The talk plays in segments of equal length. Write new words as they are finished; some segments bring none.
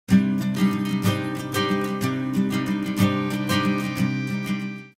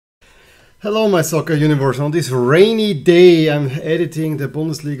Hello my soccer universe. On this rainy day I'm editing the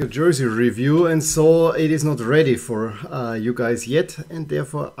Bundesliga jersey review, and so it is not ready for you guys yet, and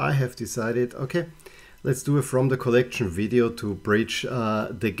therefore I have decided, okay, let's do a from the collection video to bridge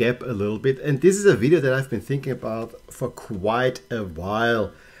the gap a little bit. And this is a video that I've been thinking about for quite a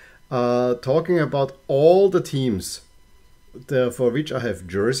while, talking about all the teams for which I have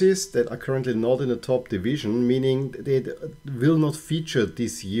jerseys that are currently not in the top division, meaning they will not feature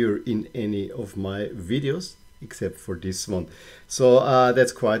this year in any of my videos except for this one. So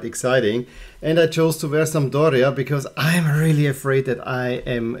that's quite exciting, and I chose to wear Sampdoria because I'm really afraid that I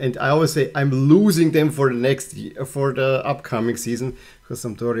am, and I always say I'm losing them for the next year, for the upcoming season, because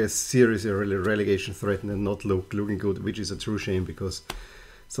Sampdoria is seriously relegation threatened and not looking good, which is a true shame because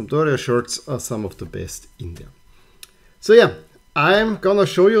Sampdoria shirts are some of the best in there. So yeah, I'm gonna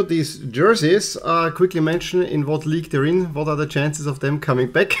show you these jerseys, quickly mention in what league they're in, what are the chances of them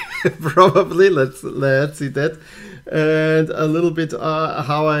coming back, probably, let's see that, and a little bit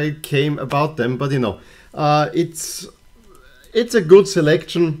how I came about them, but you know, it's a good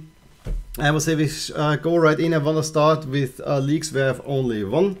selection. I will say we go right in. I want to start with leagues where I have only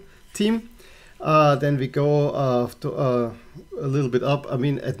one team, then we go to a little bit up. I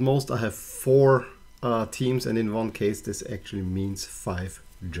mean, at most I have 4 teams, and in one case this actually means 5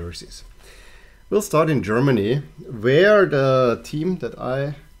 jerseys. We'll start in Germany, where the team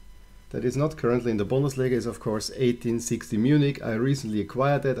that is not currently in the Bundesliga is of course 1860 Munich. I recently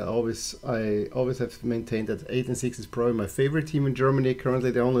acquired that. I always have maintained that 1860 is probably my favorite team in Germany. Currently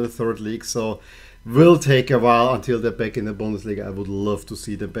they're only in the 3rd league, so will take a while until they're back in the Bundesliga. I would love to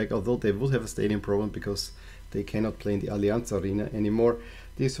see them back, although they would have a stadium problem because they cannot play in the Allianz Arena anymore.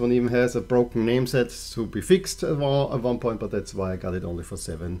 This one even has a broken name set to be fixed at one point, but that's why I got it only for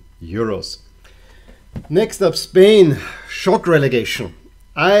 €7. Next up, Spain, shock relegation.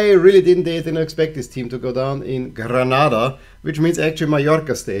 I really didn't expect this team to go down in Granada, which means actually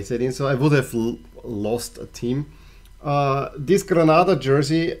Mallorca stays in, so I would have lost a team. This Granada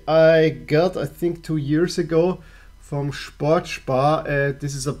jersey I got, I think, 2 years ago from Sportspar.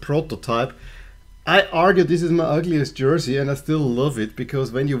 This is a prototype. I argue this is my ugliest jersey, and I still love it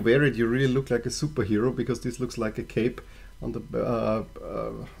because when you wear it you really look like a superhero, because this looks like a cape. On the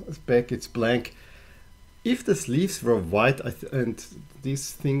back it's blank. If the sleeves were white and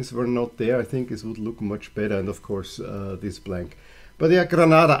these things were not there, I think this would look much better, and of course this blank. But yeah,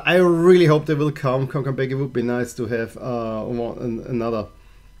 Granada, I really hope they will come back. It would be nice to have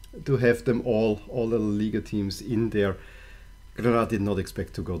to have them all the Liga teams in there. Granada did not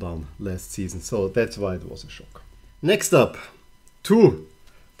expect to go down last season, so that's why it was a shock. Next up, 2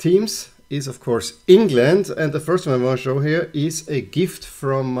 teams is of course England, and the first one I want to show here is a gift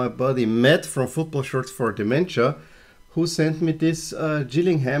from my buddy Matt from Football Shirts for Dementia, who sent me this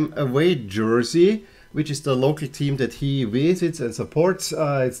Gillingham away jersey, which is the local team that he visits and supports.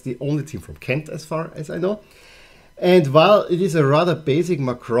 It's the only team from Kent as far as I know. And while it is a rather basic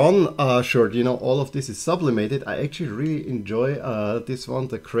Macron shirt, you know, all of this is sublimated, I actually really enjoy this one.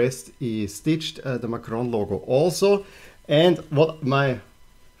 The crest is stitched, the Macron logo also. And what my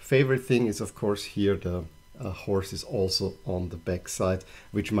favorite thing is, of course, here the horse is also on the back side,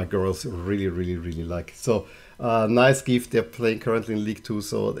 which my girls really like. So nice gift. They're playing currently in League 2,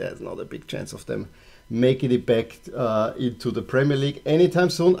 so there's not a big chance of them making it back into the Premier League anytime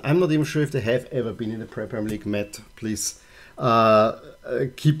soon. I'm not even sure if they have ever been in the Premier League. Matt, please tell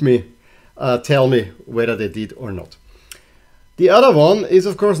me whether they did or not. The other one is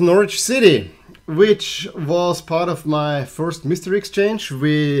of course Norwich City, which was part of my first mystery exchange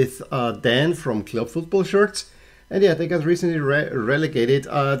with Dan from Club Football Shirts. And yeah, they got recently relegated.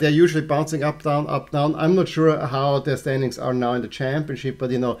 They're usually bouncing up, down, up, down. I'm not sure how their standings are now in the championship,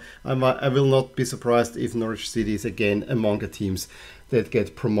 but you know, I will not be surprised if Norwich City is again among the teams that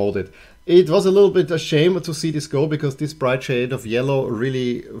get promoted. It was a little bit a shame to see this go, because this bright shade of yellow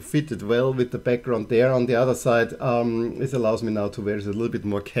really fitted well with the background there. On the other side, this allows me now to wear it a little bit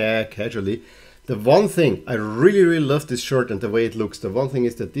more casually. The one thing, I really love this shirt and the way it looks. The one thing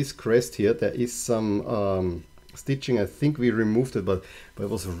is that this crest here, there is some stitching. I think we removed it, but it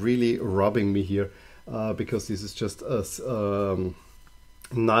was really rubbing me here because this is just a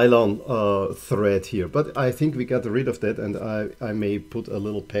nylon thread here. But I think we got rid of that, and I may put a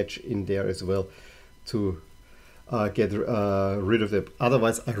little patch in there as well to get rid of that.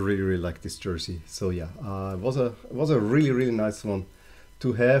 Otherwise, I really like this jersey. So yeah, it was a really nice one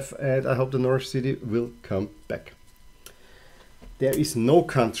to have, and I hope the Norwich City will come back. There is no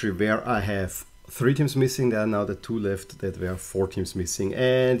country where I have 3 teams missing. There are now the 2 left that were 4 teams missing,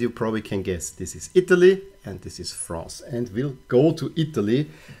 and you probably can guess this is Italy and this is France. And we'll go to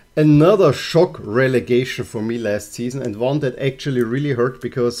Italy Another shock relegation for me last season, and one that actually really hurt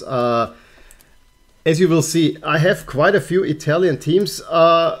because as you will see, I have quite a few Italian teams,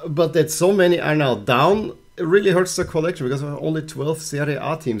 but that so many are now down, it really hurts the collection because I have only 12 Serie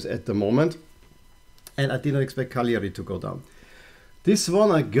A teams at the moment, and I didn't expect Cagliari to go down. This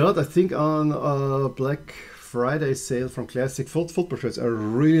one I got, I think, on Black Friday sale from Classic Football Shirts. I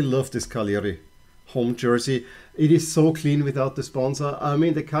really love this Cagliari home jersey. It is so clean without the sponsor. I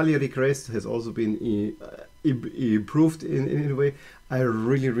mean, the Cagliari crest has also been improved in a way. I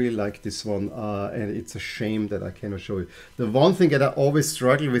really like this one, and it's a shame that I cannot show you. The one thing that I always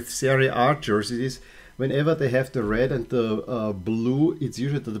struggle with Serie A jerseys is whenever they have the red and the blue, it's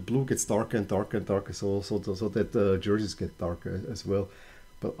usually that the blue gets darker and darker and darker, so that the jerseys get darker as well.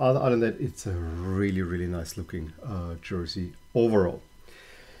 But other than that, it's a really nice looking jersey overall.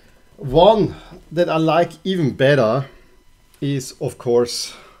 One that I like even better is, of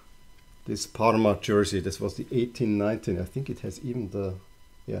course, this Parma jersey. This was the 1819. I think it has even the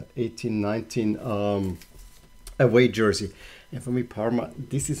 1819 away jersey. And for me, Parma,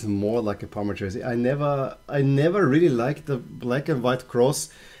 this is more like a Parma jersey. I never really liked the black and white cross.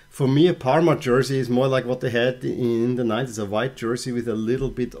 For me, a Parma jersey is more like what they had in the 90s, a white jersey with a little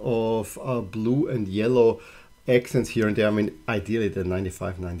bit of blue and yellow accents here and there. I mean, ideally the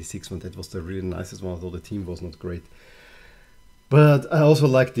 95-96 one, that was the really nicest one, although the team was not great. But I also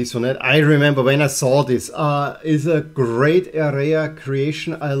like this one. And I remember when I saw this, it's a great area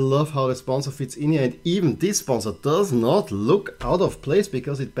creation. I love how the sponsor fits in here. And even this sponsor does not look out of place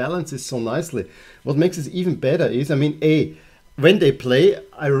because it balances so nicely. What makes it even better is, I mean, when they play,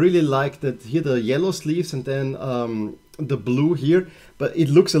 I really like that here the yellow sleeves and then the blue here, but it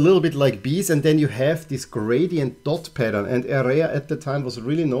looks a little bit like bees, and then you have this gradient dot pattern, and Area at the time was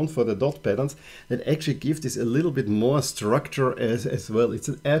really known for the dot patterns that actually give this a little bit more structure as well. It's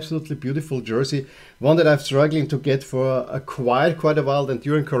an absolutely beautiful jersey, one that I've struggling to get for quite a while. Then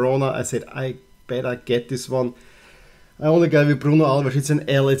during Corona I said I better get this one. I only got with Bruno Alves. It's an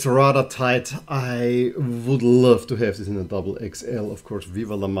L, it's rather tight. I would love to have this in a double XL. Of course,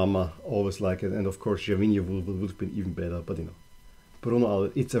 Viva la Mama, always like it. And of course, Gervinho would have been even better. But you know, Bruno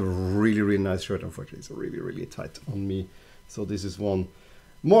Alves, it's a really nice shirt. Unfortunately, it's really tight on me. So this is one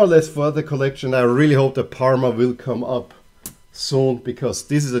more or less for the collection. I really hope that Parma will come up soon, because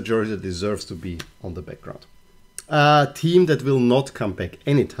this is a jersey that deserves to be on the background. A team that will not come back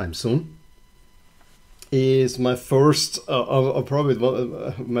anytime soon is my first,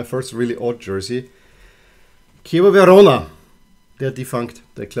 my first really odd jersey. Chievo Verona. They're defunct.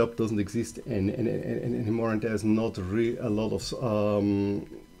 The club doesn't exist anymore, and there's not really a lot of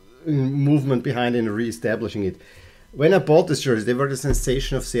movement behind in re-establishing it. When I bought this jersey, they were the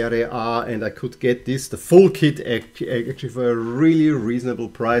sensation of Serie A, and I could get this, the full kit, actually for a really reasonable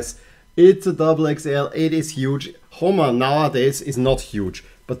price. It's a double XL. It is huge. Homa nowadays is not huge,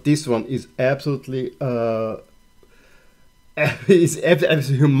 but this one is absolutely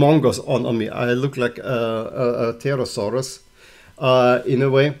humongous on me. I look like a pterosaurus in a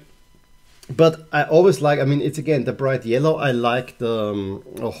way. But I always like, I mean, it's again the bright yellow. I like the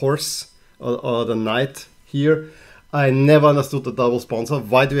horse or the knight here. I never understood the double sponsor.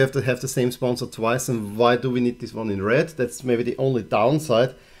 Why do we have to have the same sponsor twice, and why do we need this one in red? That's maybe the only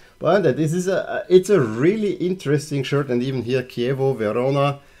downside. But this is it's a really interesting shirt, and even here Chievo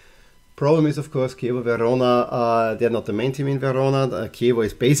Verona. Problem is, of course, Chievo Verona, they're not the main team in Verona. Chievo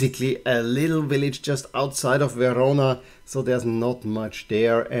is basically a little village just outside of Verona, so there's not much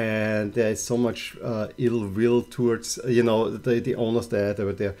there, and there is so much ill will towards, you know, the owners that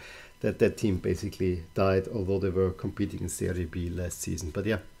were there, that team basically died, although they were competing in Serie B last season. But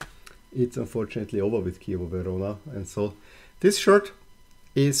yeah, it's unfortunately over with Chievo Verona, and so this shirt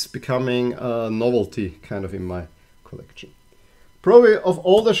is becoming a novelty kind of in my collection. Probably of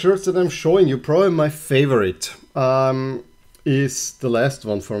all the shirts that I'm showing you, probably my favorite is the last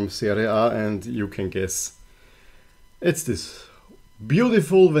one from Serie A, and you can guess. It's this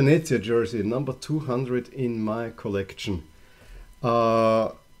beautiful Venezia jersey, number 200 in my collection.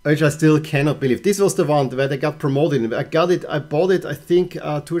 Which I still cannot believe. This was the one where they got promoted. I bought it, I think,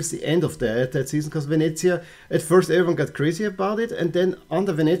 towards the end of that season, because Venezia, at first everyone got crazy about it, and then on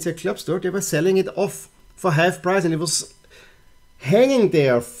the Venezia club store, they were selling it off for half price, and it was hanging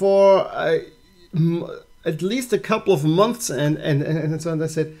there for at least a couple of months, and so on. I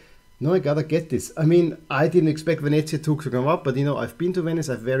said, no, I gotta get this. I mean, I didn't expect Venezia to come up, but you know, I've been to Venice,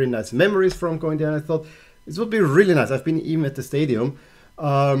 I have very nice memories from going there, and I thought this would be really nice. I've been even at the stadium.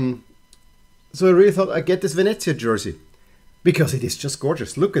 So I really thought I'd get this Venezia jersey because it is just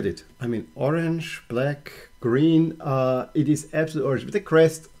gorgeous. Look at it. I mean, orange, black, green. It is absolutely orange with the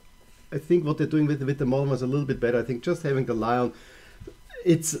crest. I think what they're doing with the modern was a little bit better. I think just having the lion,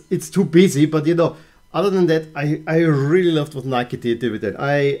 it's too busy. But you know, other than that, I really loved what Nike did with that.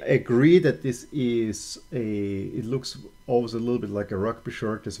 I agree that this is it looks always a little bit like a rugby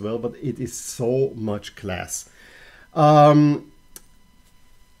shirt as well, but it is so much class.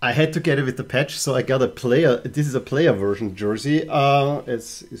 I had to get it with the patch, so I got a player. This is a player version jersey,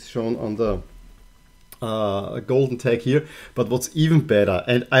 as is shown on the golden tag here. But what's even better,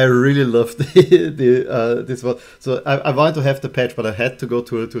 and I really love this one. So I wanted to have the patch, but I had to go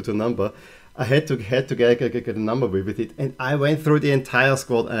to a number. I had to get a number with it, and I went through the entire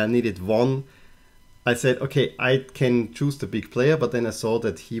squad, and I needed one. I said, okay, I can choose the big player, but then I saw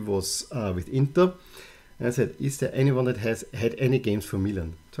that he was with Inter. And I said, is there anyone that has had any games for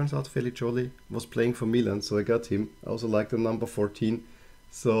Milan? Turns out Felicioli was playing for Milan, so I got him. I also like the number 14.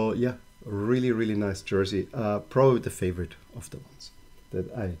 So yeah, really, really nice jersey. Probably the favorite of the ones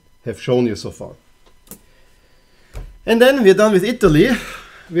that I have shown you so far. And then we're done with Italy.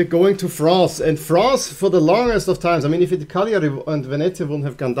 We're going to France. And France, for the longest of times, I mean, if Cagliari and Venezia wouldn't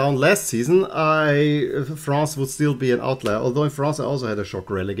have gone down last season, France would still be an outlier. Although in France I also had a shock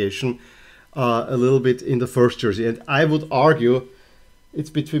relegation. A little bit in the first jersey, and I would argue it's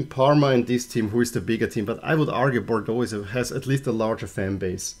between Parma and this team who is the bigger team, but I would argue Bordeaux has at least a larger fan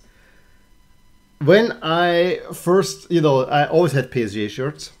base. When I first, you know, I always had PSG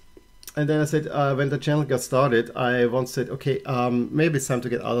shirts, and then I said, when the channel got started, I once said, okay, maybe it's time to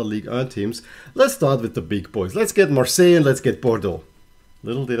get other Ligue 1 teams. Let's start with the big boys. Let's get Marseille and let's get Bordeaux.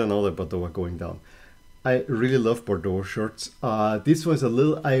 Little did I know that Bordeaux were going down. I really love Bordeaux shirts. This one is a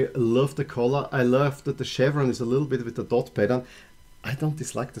little, I love the color. I love that the chevron is a little bit with the dot pattern. I don't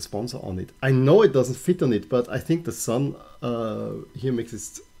dislike the sponsor on it. I know it doesn't fit on it, but I think the sun here makes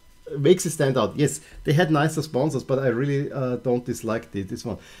it stand out. Yes, they had nicer sponsors, but I really don't dislike this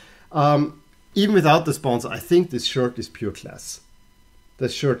one. Even without the sponsor, I think this shirt is pure class.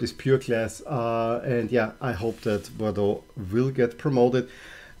 This shirt is pure class. And yeah, I hope that Bordeaux will get promoted.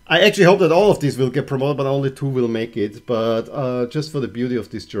 I actually hope that all of these will get promoted, but only 2 will make it. But just for the beauty of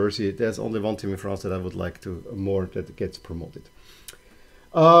this jersey, there's only one team in France that I would like to more that gets promoted.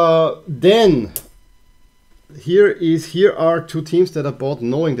 Then here are 2 teams that I bought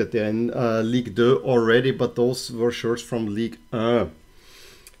knowing that they're in Ligue 2 already, but those were shirts from Ligue 1.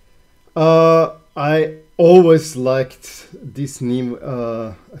 I always liked this name.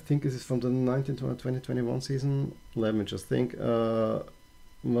 I think this is from the 2021 season. Let me just think.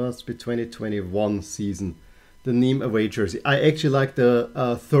 Must be 2021 season. The Nîmes away jersey. I actually like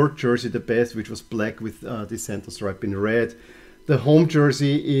the third jersey the best, which was black with the center stripe in red. The home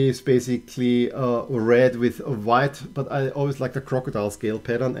jersey is basically red with white, but I always like the crocodile scale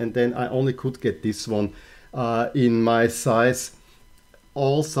pattern, and then I only could get this one in my size.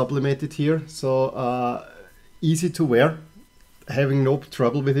 All sublimated here, so easy to wear, having no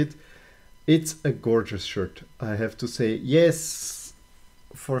trouble with it. It's a gorgeous shirt, I have to say. Yes,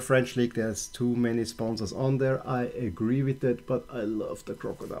 for French League there's too many sponsors on there, I agree with that, but I love the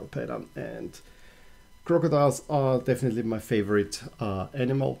crocodile pattern, and crocodiles are definitely my favorite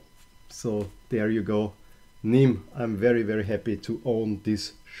animal. So there you go, Nîmes. I'm very, very happy to own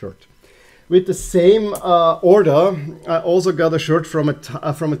this shirt. With the same order, I also got a shirt from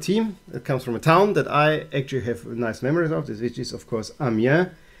a team that comes from a town that I actually have nice memories of, which is of course Amiens.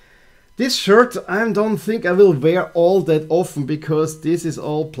 This shirt I don't think I will wear all that often because this is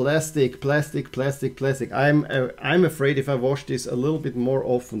all plastic. I'm afraid if I wash this a little bit more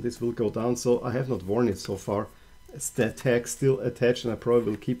often, this will go down. So I have not worn it so far. It's the tag still attached, and I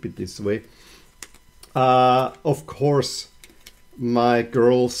probably will keep it this way. Of course, my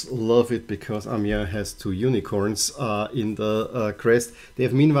girls love it because Amiens has 2 unicorns in the crest. They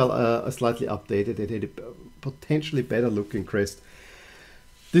have meanwhile slightly updated. They had a potentially better looking crest.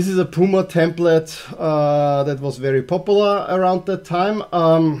 This is a Puma template that was very popular around that time.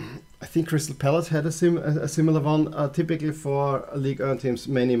 I think Crystal Palace had a similar one. Typically for Ligue 1 teams,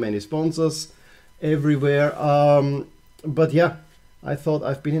 many sponsors everywhere. But yeah, I thought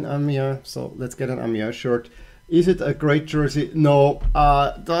I've been in Amiens, so let's get an Amiens shirt. Is it a great jersey? No.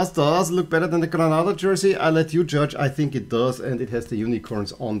 Does it look better than the Granada jersey? I'll let you judge. I think it does, and it has the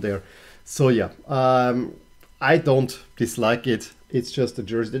unicorns on there. So yeah, I don't dislike it. It's just a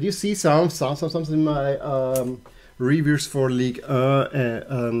jersey that you see some in my reviews for Ligue 1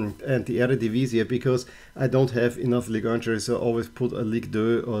 and the Eredivisie, because I don't have enough Ligue 1 jerseys. So I always put a Ligue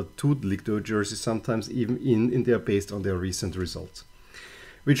 2 or 2 Ligue 2 jerseys, sometimes even in there based on their recent results.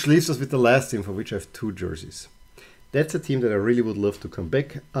 Which leaves us with the last team, for which I have 2 jerseys. That's a team that I really would love to come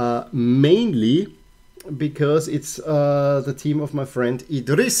back, mainly because it's the team of my friend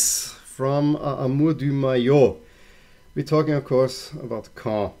Idris from Amour du Maillot. We're talking, of course, about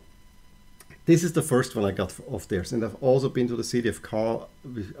Caen. This is the first one I got of theirs, and I've also been to the city of Caen.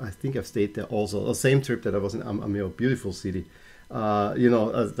 I think I've stayed there also. The same trip that I was in Amiens, beautiful city. You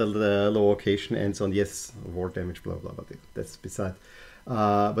know, the location ends on, yes, war damage, blah, blah, blah. That's beside.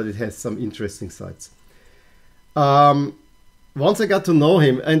 But it has some interesting sites. Once I got to know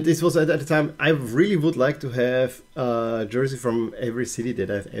him, and this was at the time, I really would like to have a jersey from every city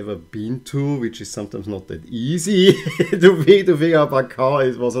that I've ever been to, which is sometimes not that easy to figure out. But Caen,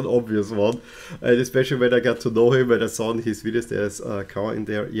 it was an obvious one, and especially when I got to know him, when I saw in his videos there's Caen in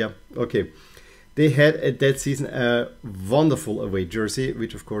there. Yeah, okay. They had at that season a wonderful away jersey,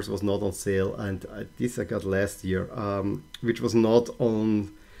 which of course was not on sale, and this I got last year, which was not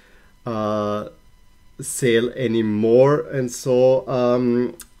on sale anymore, and so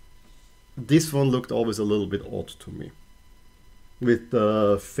this one looked always a little bit odd to me with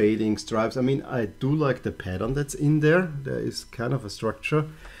the fading stripes. I mean, I do like the pattern that's in there. There is kind of a structure,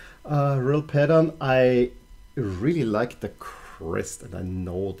 real pattern. I really like the crest, and I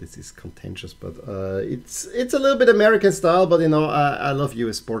know this is contentious, but it's a little bit American style, but you know, I love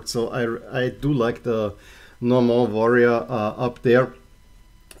US sports, so I do like the Normand Warrior up there.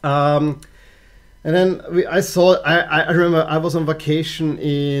 And then I remember I was on vacation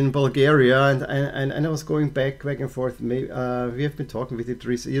in Bulgaria, and I was going back and forth. Maybe, we have been talking with it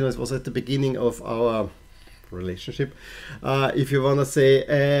recently. You know, it was at the beginning of our relationship, if you want to say.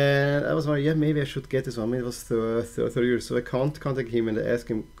 And I was like, yeah, maybe I should get this one. I mean, it was 30 years, so I contacted him and I asked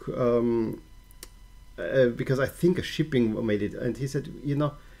him because I think a shipping made it, and he said, you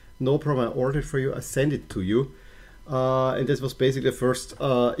know, no problem. I ordered it for you. I send it to you. And this was basically the first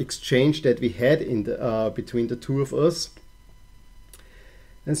exchange that we had in the, between the two of us.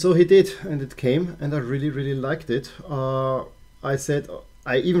 And so he did, and it came, and I really, really liked it. I said,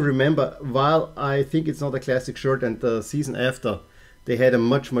 I even remember, while I think it's not a classic shirt, and the season after they had a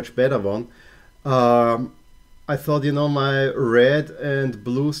much, much better one, I thought, you know, my red and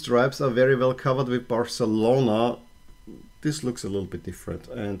blue stripes are very well covered with Barcelona. This looks a little bit different,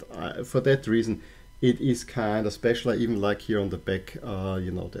 and for that reason, it is kind of special. I even like here on the back,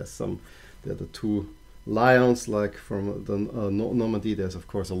 you know, there are the two lions, like from the Normandy. There's of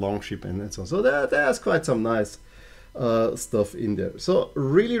course a longship and so on. So there's quite some nice stuff in there. So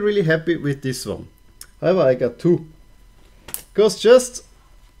really, really happy with this one. However, I got two, because just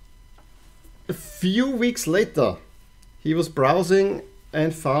a few weeks later, he was browsing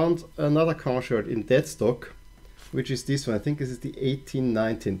and found another Caen shirt in dead stock, which is this one. I think this is the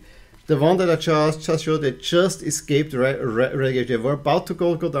 1819. The one that I just showed, they just escaped relegation. They were about to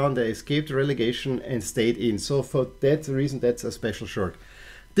go down, they escaped relegation and stayed in. So for that reason, that's a special shirt.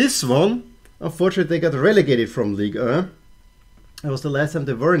 This one, unfortunately, they got relegated from Ligue 1. It was the last time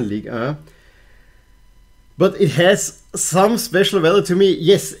they were in Ligue 1. But it has some special value to me.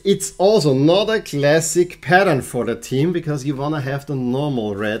 Yes, it's also not a classic pattern for the team, because you want to have the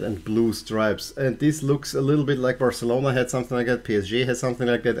normal red and blue stripes. And this looks a little bit like Barcelona had something like that, PSG has something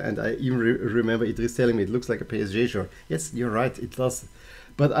like that, and I even remember Idris telling me it looks like a PSG shirt. Yes, you're right, it does.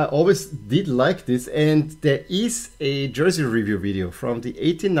 But I always did like this, and there is a jersey review video from the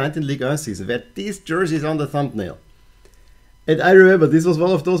 18-19 Ligue 1 season where this jersey is on the thumbnail. And I remember this was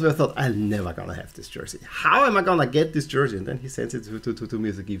one of those where I thought, I'm never gonna have this jersey. How am I gonna get this jersey? And then he sends it to me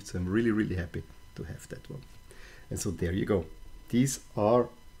as a gift, so I'm really, really happy to have that one. And so there you go. These are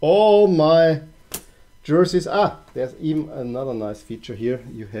all my jerseys. Ah, there's even another nice feature here.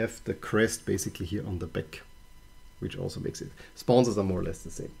 You have the crest basically here on the back, which also makes it. Sponsors are more or less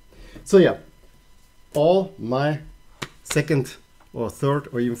the same. So yeah, all my second or third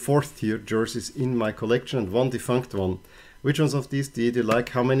or even fourth tier jerseys in my collection, and one defunct one. Which ones of these did you like?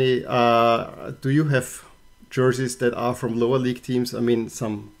 How many do you have jerseys that are from lower league teams? I mean,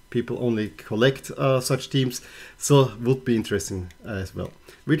 some people only collect such teams, so would be interesting as well.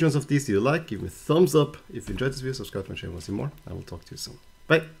 Which ones of these do you like? Give me a thumbs up. If you enjoyed this video, subscribe to my channel to see more. I will talk to you soon.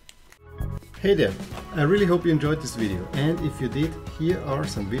 Bye! Hey there, I really hope you enjoyed this video, and if you did, here are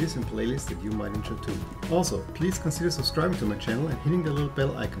some videos and playlists that you might enjoy too. Also, please consider subscribing to my channel and hitting the little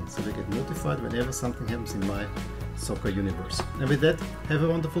bell icon so you get notified whenever something happens in my soccer universe. And with that, have a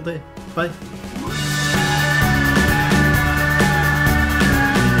wonderful day. Bye!